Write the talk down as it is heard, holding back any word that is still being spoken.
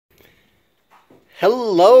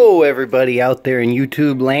Hello everybody out there in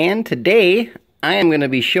YouTube land. Today I am going to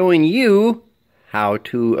be showing you how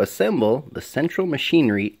to assemble the Central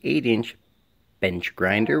Machinery 8-inch bench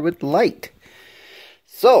grinder with light.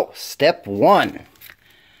 So step 1,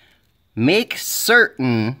 make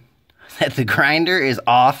certain that the grinder is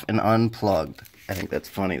off and unplugged. I think that's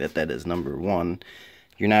funny that that is number 1.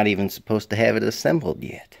 You're not even supposed to have it assembled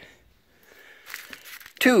yet.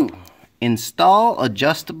 2, install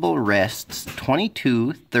adjustable rests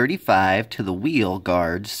 22-35 to the wheel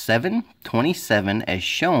guards 7-27 as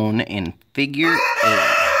shown in figure A.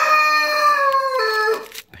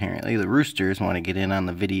 Apparently the roosters want to get in on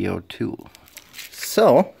the video too.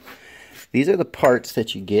 So, these are the parts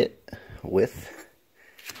that you get with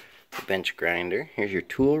the bench grinder. Here's your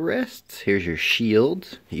tool rests, here's your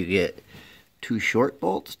shields. You get 2 short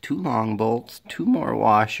bolts, 2 long bolts, 2 more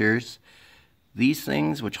washers, these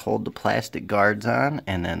things which hold the plastic guards on,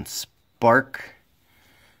 and then spark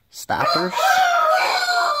stoppers,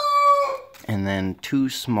 and then 2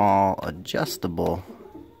 small adjustable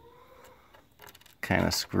kind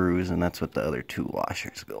of screws, and that's what the other 2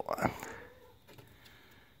 washers go on.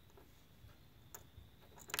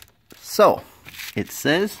 So it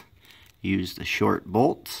says use the short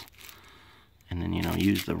bolts, and then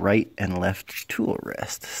use the right and left tool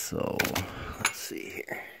rest. So let's see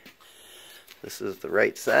here. This is the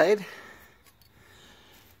right side.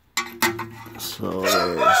 So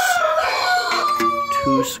there's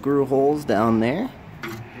 2 screw holes down there.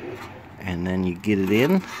 And then you get it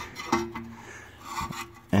in.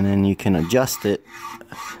 And then you can adjust it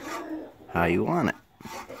how you want it.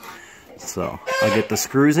 So I'll get the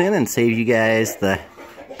screws in and save you guys the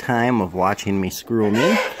time of watching me screw them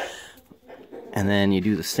in. And then you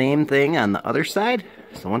do the same thing on the other side.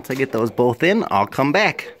 So once I get those both in, I'll come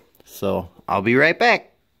back. So I'll be right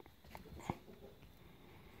back.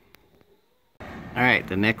 Alright,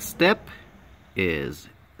 the next step is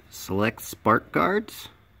select spark guards,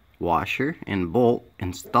 washer, and bolt.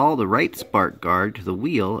 Install the right spark guard to the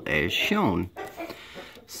wheel as shown.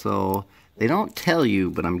 So they don't tell you,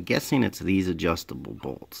 but I'm guessing it's these adjustable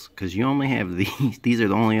bolts, because you only have these. These are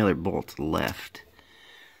the only other bolts left.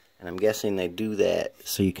 And I'm guessing they do that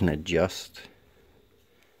so you can adjust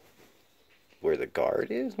where the guard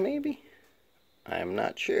is, maybe? I'm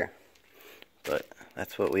not sure, but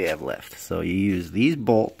that's what we have left. So you use these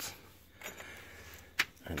bolts,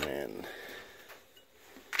 and then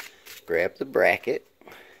grab the bracket,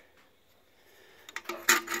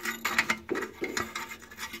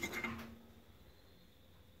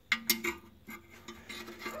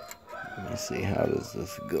 let me see, how does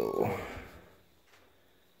this go?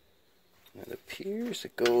 It appears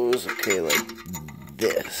it goes okay like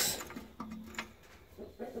this.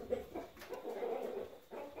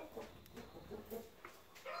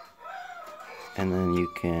 And then you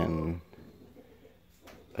can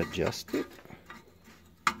adjust it,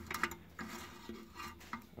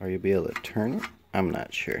 or you'll be able to turn it. I'm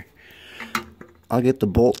not sure. I'll get the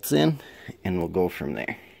bolts in and we'll go from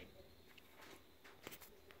there.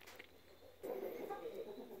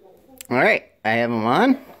 Alright, I have them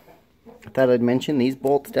on. I thought I'd mention these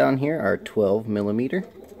bolts down here are 12mm,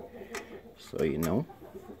 so you know.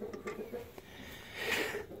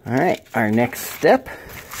 Alright, our next step,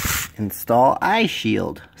 install eye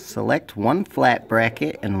shield. Select 1 flat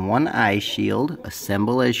bracket and 1 eye shield.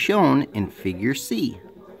 Assemble as shown in figure C.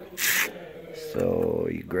 So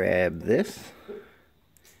you grab this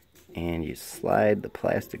and you slide the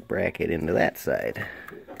plastic bracket into that side.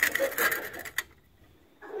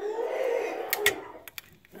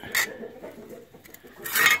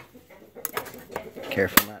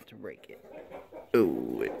 Careful not to break it.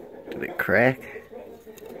 Ooh, did it crack?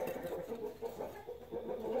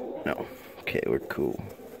 No. Okay, we're cool.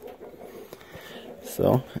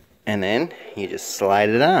 So, and then you just slide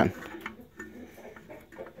it on.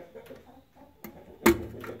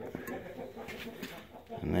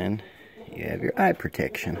 And then you have your eye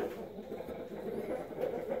protection.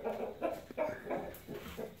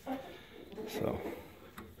 So,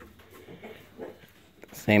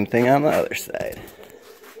 same thing on the other side.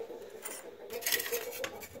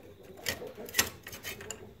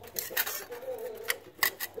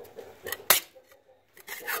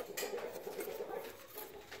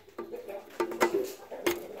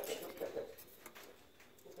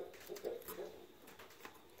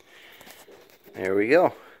 There we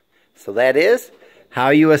go. So that is how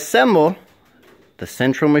you assemble the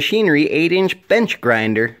Central Machinery 8-inch bench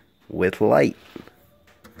grinder with light.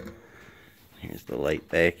 Here's the light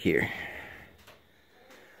back here.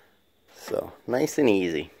 So nice and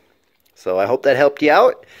easy. So I hope that helped you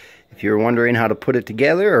out. if you're wondering how to put it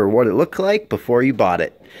together or what it looked like before you bought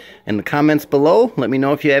it. In the comments below, let me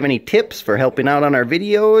know if you have any tips for helping out on our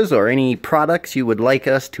videos or any products you would like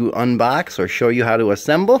us to unbox or show you how to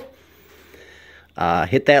assemble.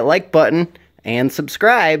 Hit that like button and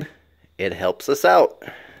subscribe. It helps us out.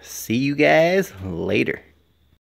 See you guys later.